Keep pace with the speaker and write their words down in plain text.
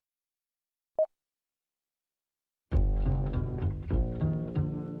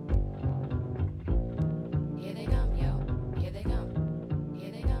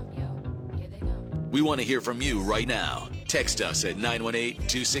We want to hear from you right now. Text us at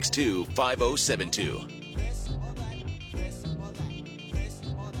 918-262-5072.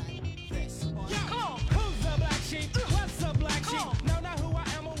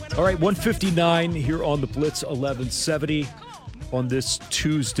 All right, 1:59 here on the Blitz 1170 on this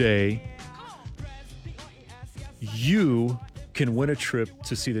Tuesday. You can win a trip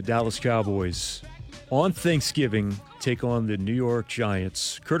to see the Dallas Cowboys on Thanksgiving take on the New York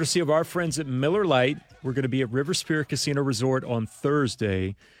Giants. Courtesy of our friends at Miller Lite, we're going to be at River Spirit Casino Resort on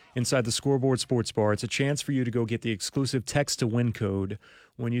Thursday inside the Scoreboard Sports Bar. It's a chance for you to go get the exclusive text-to-win code.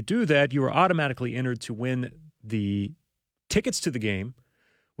 When you do that, you are automatically entered to win the tickets to the game,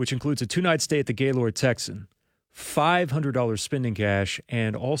 which includes a 2-night stay at the Gaylord Texan, $500 spending cash,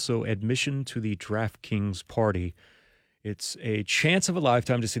 and also admission to the DraftKings party. It's a chance of a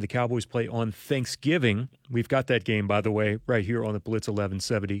lifetime to see the Cowboys play on Thanksgiving. We've got that game, by the way, right here on the Blitz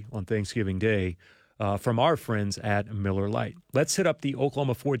 1170 on Thanksgiving Day from our friends at Miller Lite. Let's hit up the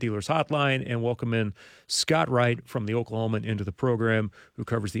Oklahoma Ford Dealers Hotline and welcome in Scott Wright from the Oklahoman into the program, who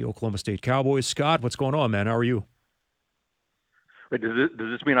covers the Oklahoma State Cowboys. Scott, what's going on, man? How are you? Wait, does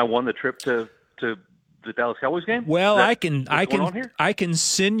this mean I won the trip to the Dallas Cowboys game? Well, I can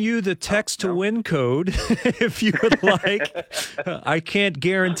send you the text to win code if you would like. I can't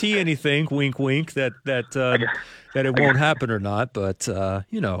guarantee anything, wink wink, that it won't happen or not, but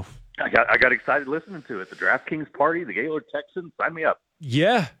you know. I got excited listening to it. The DraftKings party, the Gaylord Texans, sign me up.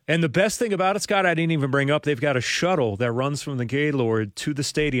 Yeah, and the best thing about it, Scott, I didn't even bring up, they've got a shuttle that runs from the Gaylord to the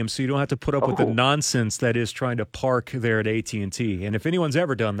stadium, so you don't have to put up with the nonsense that is trying to park there at AT&T. And if anyone's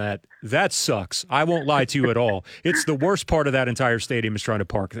ever done that, that sucks. I won't lie to you at all. It's the worst part of that entire stadium is trying to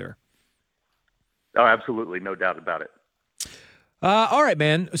park there. Oh, absolutely. No doubt about it. All right,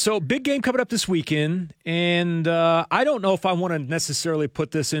 man. So big game coming up this weekend, and I don't know if I want to necessarily put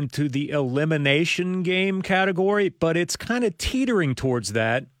this into the elimination game category, but it's kind of teetering towards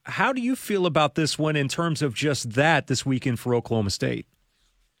that. How do you feel about this one in terms of just that this weekend for Oklahoma State?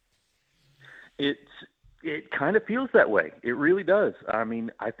 It kind of feels that way. It really does. I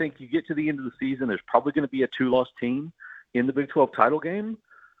mean, I think you get to the end of the season, there's probably going to be a 2-loss team in the Big 12 title game,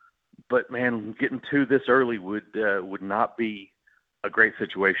 but man, getting 2 this early would not be a great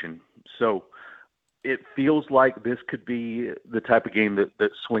situation. So it feels like this could be the type of game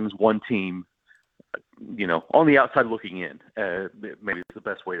that swings one team, you know, on the outside looking in. Maybe it's the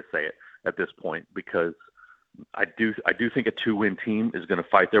best way to say it at this point, because I do think a 2-win team is going to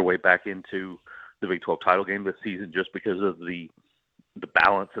fight their way back into the Big 12 title game this season, just because of the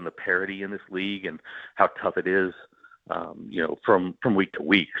balance and the parity in this league and how tough it is, you know, from week to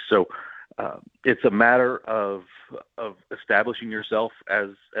week. So it's a matter of establishing yourself as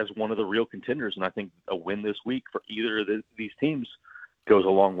one of the real contenders, and I think a win this week for either of these teams goes a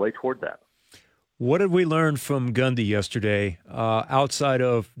long way toward that. What did we learn from Gundy yesterday, outside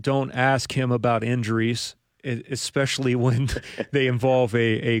of don't ask him about injuries, especially when they involve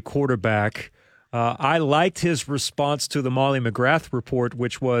a quarterback? I liked his response to the Molly McGrath report,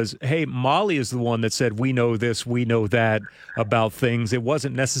 which was, hey, Molly is the one that said, we know this, we know that about things. It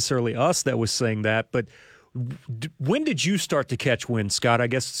wasn't necessarily us that was saying that. But when did you start to catch wind, Scott? I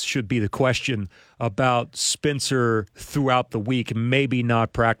guess should be the question about Spencer throughout the week, maybe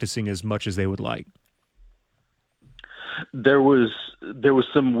not practicing as much as they would like. There was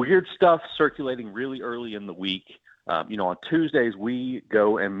some weird stuff circulating really early in the week. You know, on Tuesdays, we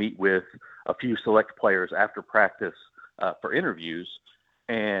go and meet with a few select players after practice for interviews.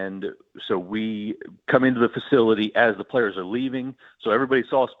 And so we come into the facility as the players are leaving. So everybody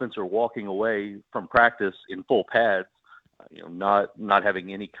saw Spencer walking away from practice in full pads, you know, not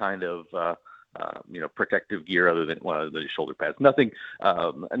having any kind of, you know, protective gear other than the shoulder pads. Nothing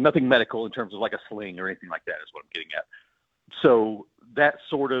medical in terms of like a sling or anything like that is what I'm getting at. So that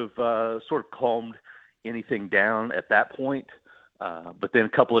sort of calmed anything down at that point. But then a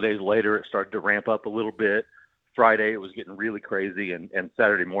couple of days later, it started to ramp up a little bit. Friday, it was getting really crazy, and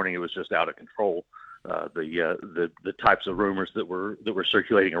Saturday morning, it was just out of control. The types of rumors that were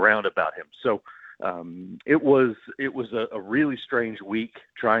circulating around about him. So it was a really strange week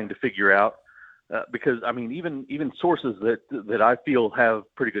trying to figure out, because I mean, even sources that I feel have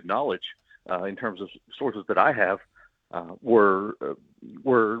pretty good knowledge in terms of sources that I have were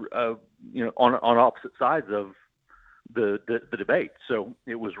you know, on opposite sides of the debate. So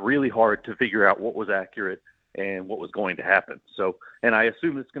it was really hard to figure out what was accurate and what was going to happen. So, and I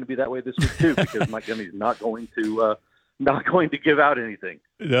assume it's going to be that way this week too, because Mike Gundy is not going to give out anything.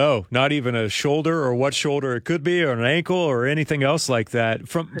 No, not even a shoulder or what shoulder it could be, or an ankle or anything else like that.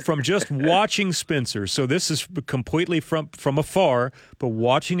 From just watching Spencer, so this is completely from afar, but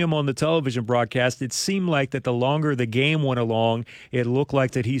watching him on the television broadcast, it seemed like that the longer the game went along, it looked like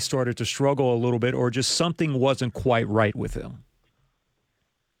that he started to struggle a little bit, or just something wasn't quite right with him.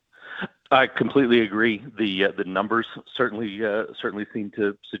 I completely agree. The numbers certainly seem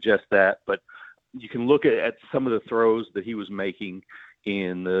to suggest that, but you can look at some of the throws that he was making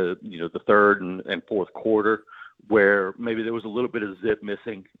in the third and fourth quarter, where maybe there was a little bit of zip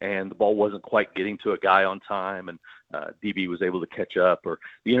missing and the ball wasn't quite getting to a guy on time, and DB was able to catch up. Or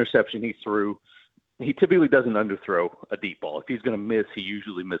the interception he threw, he typically doesn't underthrow a deep ball. If he's going to miss, he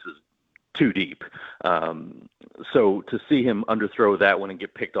usually misses too deep. So to see him underthrow that one and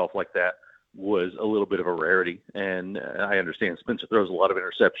get picked off like that was a little bit of a rarity. And I understand Spencer throws a lot of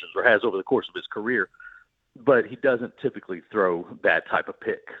interceptions, or has over the course of his career, but he doesn't typically throw that type of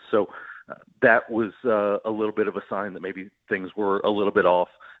pick. So that was a little bit of a sign that maybe things were a little bit off.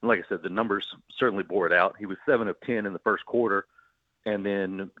 And like I said, the numbers certainly bore it out. He was 7 of 10 in the first quarter, and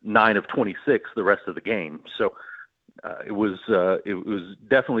then 9 of 26 the rest of the game. So it was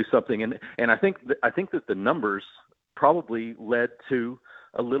definitely something. And I think that the numbers probably led to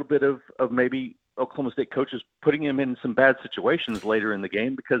a little bit of maybe Oklahoma State coaches putting him in some bad situations later in the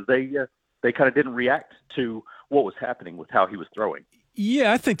game, because they kind of didn't react to what was happening with how he was throwing.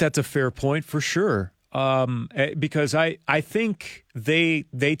 Yeah, I think that's a fair point for sure. Because I think they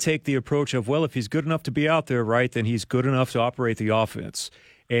take the approach of, well, if he's good enough to be out there, right, then he's good enough to operate the offense,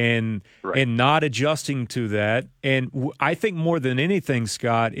 and not adjusting to that. And I think more than anything,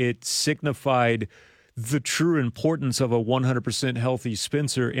 Scott, it signified the true importance of a 100% healthy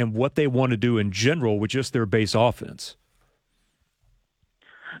Spencer and what they want to do in general with just their base offense.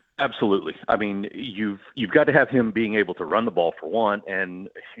 Absolutely. I mean, you've got to have him being able to run the ball for one, and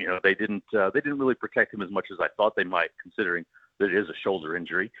they didn't really protect him as much as I thought they might, considering that it is a shoulder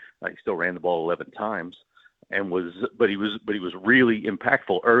injury. He still ran the ball 11 times, but he was really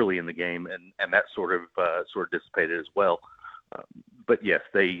impactful early in the game, and that sort of dissipated as well. But yes,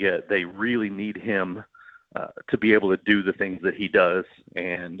 they really need him to be able to do the things that he does,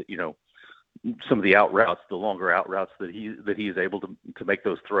 and some of the out routes, the longer out routes that he is able to make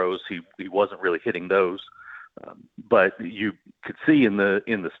those throws. He wasn't really hitting those, but you could see in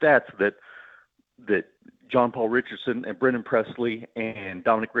the stats that John Paul Richardson and Brendan Presley and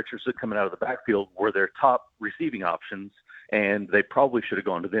Dominic Richardson coming out of the backfield were their top receiving options, and they probably should have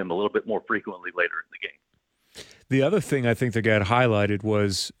gone to them a little bit more frequently later in the game. The other thing I think that got highlighted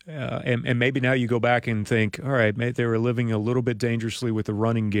was, and maybe now you go back and think, all right, they were living a little bit dangerously with the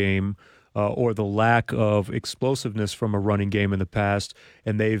running game, or the lack of explosiveness from a running game in the past,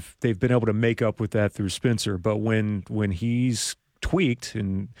 and they've been able to make up with that through Spencer. But when he's tweaked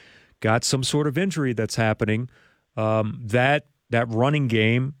and got some sort of injury that's happening, that running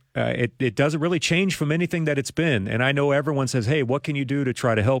game, it doesn't really change from anything that it's been. And I know everyone says, hey, what can you do to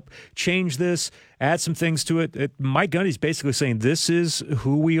try to help change this, add some things to it? Mike Gundy's basically saying this is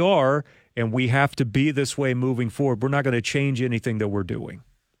who we are, and we have to be this way moving forward. We're not going to change anything that we're doing.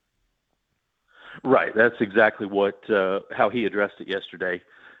 Right. That's exactly how he addressed it yesterday.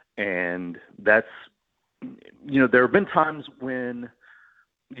 And that's, there have been times when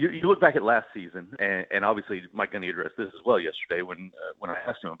you look back at last season, and obviously Mike Gundy addressed this as well yesterday when I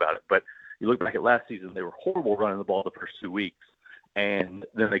asked him about it, but you look back at last season, they were horrible running the ball the first 2 weeks. And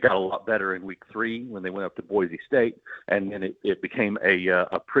then they got a lot better in week 3 when they went up to Boise State. And then it became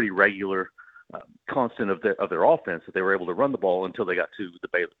a pretty regular constant of their offense that they were able to run the ball until they got to the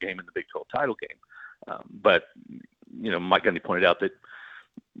Baylor game and the Big 12 title game. But Mike Gundy pointed out that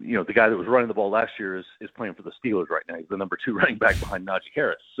the guy that was running the ball last year is playing for the Steelers right now. He's the number 2 running back behind Najee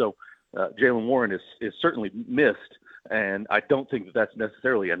Harris. So Jaylen Warren is certainly missed, and I don't think that that's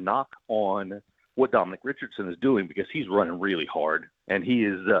necessarily a knock on what Dominic Richardson is doing, because he's running really hard and he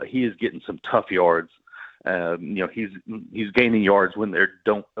is getting some tough yards. He's gaining yards when there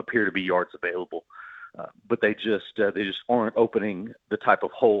don't appear to be yards available, but they just aren't opening the type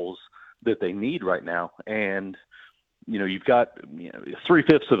of holes that they need right now. And you've got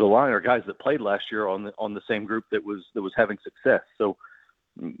 3/5 of the line are guys that played last year on the same group that was having success. So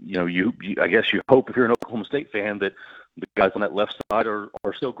I guess you hope, if you're an Oklahoma State fan, that the guys on that left side are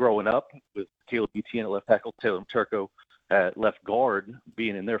still growing up, with Caleb Etienne at left tackle, Taylor Turco at left guard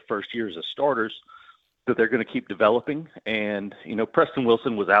being in their first years as starters, that they're going to keep developing. And, Preston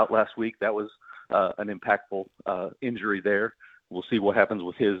Wilson was out last week. That was an impactful injury there. We'll see what happens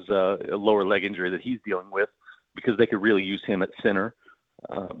with his lower leg injury that he's dealing with, because they could really use him at center,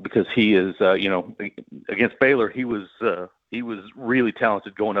 because he is, against Baylor, he was he was really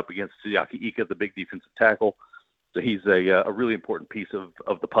talented going up against Siaki Ika, the big defensive tackle. So he's a really important piece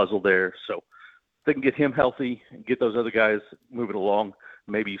of the puzzle there. So if they can get him healthy and get those other guys moving along,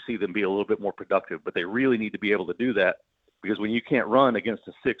 maybe you see them be a little bit more productive. But they really need to be able to do that, because when you can't run against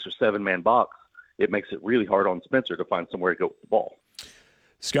a 6 or 7 man box, it makes it really hard on Spencer to find somewhere to go with the ball.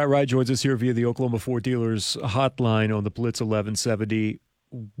 Scott Wright joins us here via the Oklahoma Ford Dealers hotline on the Blitz 1170.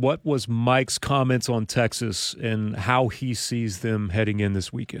 What was Mike's comments on Texas and how he sees them heading in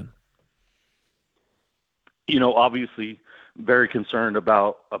this weekend? Obviously very concerned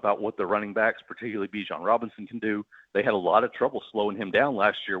about what the running backs, particularly Bijan Robinson, can do. They had a lot of trouble slowing him down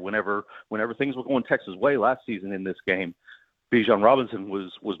last year whenever things were going Texas' way last season in this game. Bijan Robinson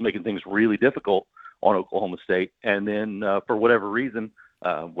was making things really difficult on Oklahoma State. And then for whatever reason,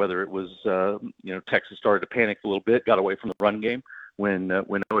 whether it was, Texas started to panic a little bit, got away from the run game, when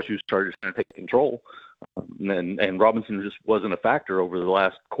OSU started to take control, and Robinson just wasn't a factor over the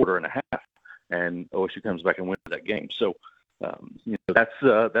last quarter and a half, and OSU comes back and wins that game. So that's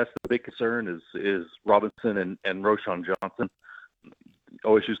the big concern is Robinson and Roschon Johnson.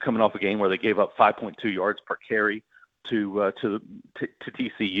 OSU's coming off a game where they gave up 5.2 yards per carry to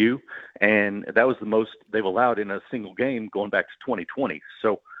TCU, and that was the most they've allowed in a single game going back to 2020.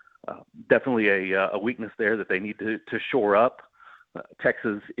 So definitely a weakness there that they need to shore up.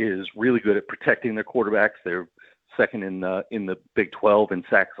 Texas is really good at protecting their quarterbacks. They're second in the Big 12 in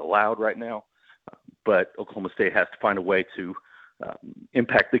sacks allowed right now. But Oklahoma State has to find a way to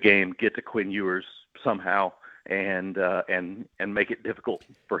impact the game, get to Quinn Ewers somehow, and make it difficult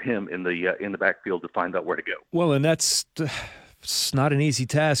for him in the backfield to find out where to go. Well, and it's not an easy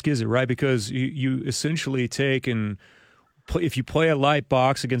task, is it? Right, because you essentially take and if you play a light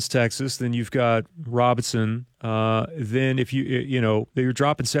box against Texas, then you've got Robinson. Then if you're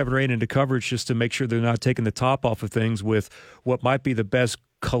dropping 7 or 8 into coverage just to make sure they're not taking the top off of things with what might be the best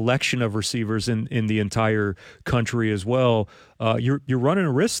collection of receivers in the entire country as well. You're running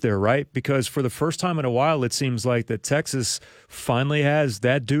a risk there, right? Because for the first time in a while, it seems like that Texas finally has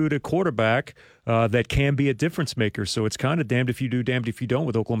that dude at quarterback that can be a difference maker. So it's kind of damned if you do, damned if you don't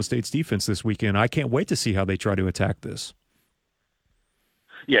with Oklahoma State's defense this weekend. I can't wait to see how they try to attack this.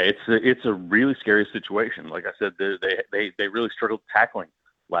 Yeah, it's a really scary situation. Like I said, they really struggled tackling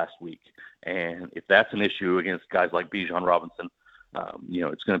last week, and if that's an issue against guys like Bijan Robinson,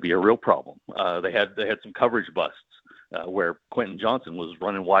 it's going to be a real problem. They had some coverage busts where Quentin Johnson was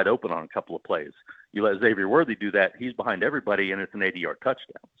running wide open on a couple of plays. You let Xavier Worthy do that, he's behind everybody, and it's an 80-yard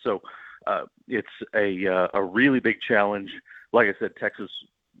touchdown. So it's a really big challenge. Like I said, Texas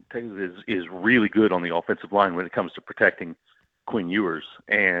is really good on the offensive line when it comes to protecting Quinn Ewers,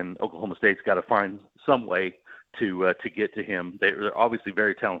 and Oklahoma State's got to find some way to get to him. They're obviously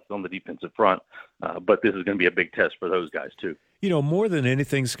very talented on the defensive front, but this is going to be a big test for those guys too. More than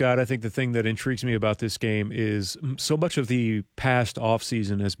anything, Scott, I think the thing that intrigues me about this game is so much of the past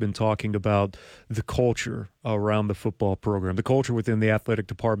offseason has been talking about the culture around the football program, the culture within the athletic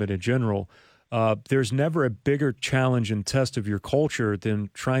department in general. There's never a bigger challenge and test of your culture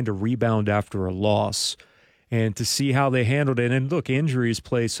than trying to rebound after a loss. And to see how they handled it. And look, injuries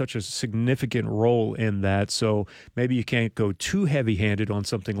play such a significant role in that. So maybe you can't go too heavy-handed on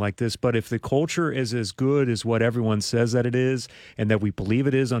something like this. But if the culture is as good as what everyone says that it is and that we believe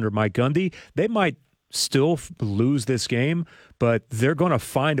it is under Mike Gundy, they might still lose this game, but they're going to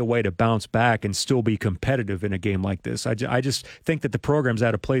find a way to bounce back and still be competitive in a game like this. I just think that the program's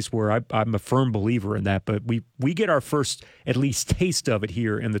at a place where I'm a firm believer in that. But we get our first at least taste of it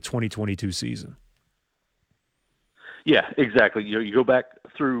here in the 2022 season. Yeah, exactly. You go back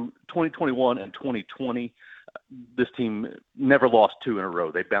through 2021 and 2020, this team never lost 2 in a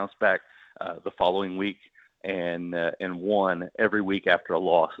row. They bounced back the following week and won every week after a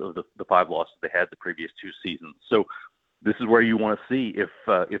loss of the 5 losses they had the previous 2 seasons. So this is where you want to see if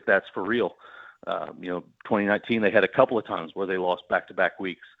that's for real. 2019 they had a couple of times where they lost back-to-back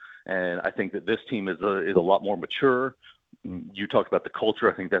weeks, and I think that this team is a lot more mature. You talked about the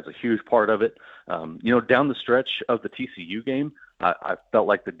culture. I think that's a huge part of it. Down the stretch of the TCU game, I felt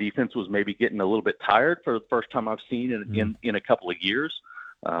like the defense was maybe getting a little bit tired for the first time I've seen in a couple of years.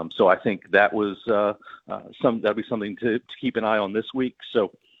 So I think that was that'd be something to keep an eye on this week.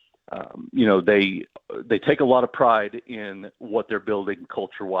 So, they take a lot of pride in what they're building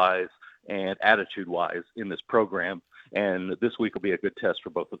culture-wise and attitude-wise in this program, and this week will be a good test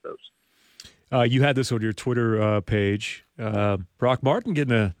for both of those. You had this on your Twitter page. Brock Martin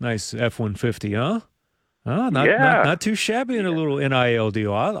getting a nice F-150, huh? Not too shabby in a little NIL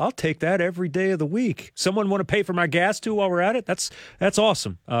deal. I'll take that every day of the week. Someone want to pay for my gas too while we're at it? That's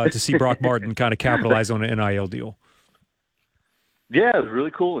awesome to see Brock Martin kind of capitalize on an NIL deal. Yeah, it was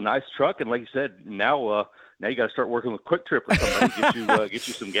really cool. A nice truck, and like you said, now you got to start working with Quick Trip or somebody get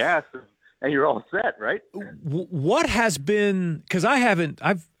you some gas, and you're all set, right? What has been, because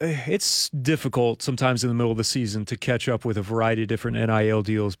it's difficult sometimes in the middle of the season to catch up with a variety of different NIL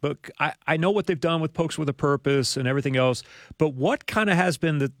deals, but I know what they've done with Pokes with a Purpose and everything else, but what kind of has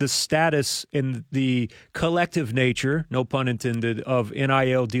been the status in the collective nature, no pun intended, of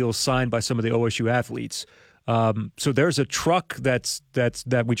NIL deals signed by some of the OSU athletes? So there's a truck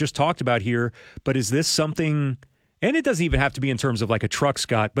that we just talked about here, but is this something, and it doesn't even have to be in terms of like a truck,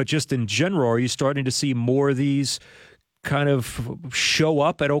 Scott, but just in general, are you starting to see more of these kind of show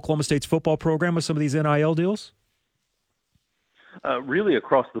up at Oklahoma State's football program with some of these NIL deals? Really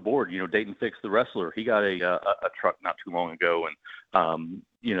across the board. Dayton Fix, the wrestler, he got a truck not too long ago, and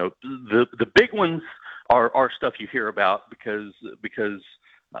the big ones are stuff you hear about because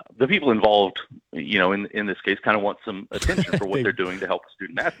the people involved, in this case, kind of want some attention for what they're doing to help a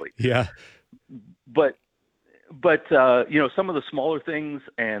student athlete. Yeah. But some of the smaller things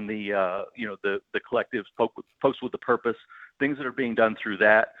and the collectives, folks with the purpose, things that are being done through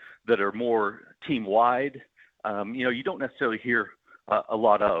that are more team wide, you don't necessarily hear a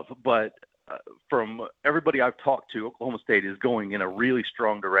lot of. But from everybody I've talked to, Oklahoma State is going in a really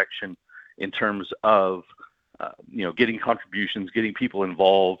strong direction in terms of getting contributions, getting people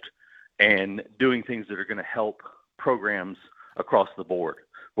involved, and doing things that are going to help programs across the board.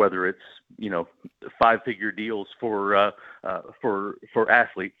 Whether it's 5-figure deals for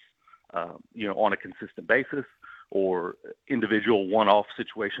athletes, on a consistent basis, or individual one-off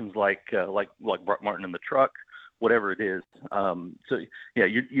situations like Brock Martin in the truck, whatever it is.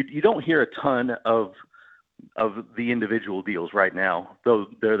 You don't hear a ton of the individual deals right now, though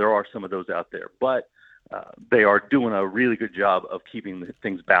there are some of those out there, but they are doing a really good job of keeping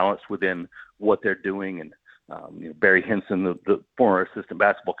things balanced within what they're doing. And Barry Henson, the former assistant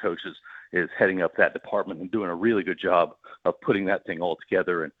basketball coach, is heading up that department and doing a really good job of putting that thing all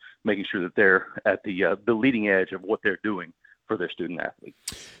together and making sure that they're at the leading edge of what they're doing for their student athletes.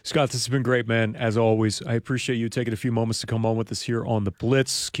 Scott, this has been great, man. As always, I appreciate you taking a few moments to come on with us here on The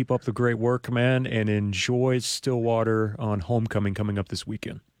Blitz. Keep up the great work, man, and enjoy Stillwater on homecoming coming up this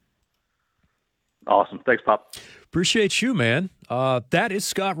weekend. Awesome. Thanks, Pop. Appreciate you, man. That is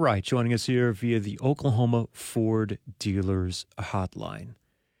Scott Wright joining us here via the Oklahoma Ford Dealers Hotline.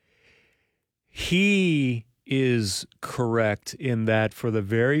 He is correct in that for the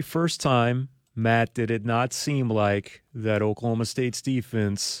very first time, Matt, did it not seem like that Oklahoma State's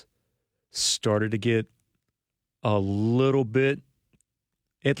defense started to get a little bit,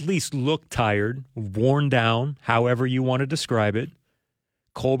 at least look tired, worn down, however you want to describe it.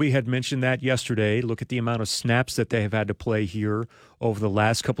 Colby had mentioned that yesterday. Look at the amount of snaps that they have had to play here over the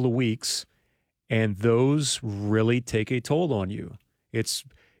last couple of weeks, and those really take a toll on you. It's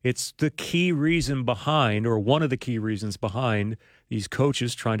the key reason behind, or one of the key reasons behind, these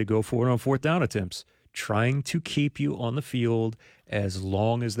coaches trying to go for it on fourth down attempts, trying to keep you on the field as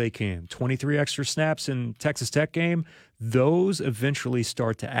long as they can. 23 extra snaps in Texas Tech game, those eventually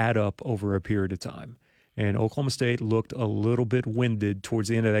start to add up over a period of time. And Oklahoma State looked a little bit winded towards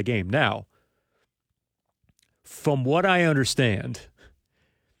the end of that game. Now, from what I understand,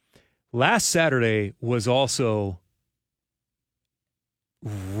 last Saturday was also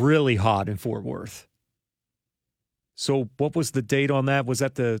really hot in Fort Worth. So what was the date on that? Was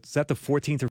that the 14th or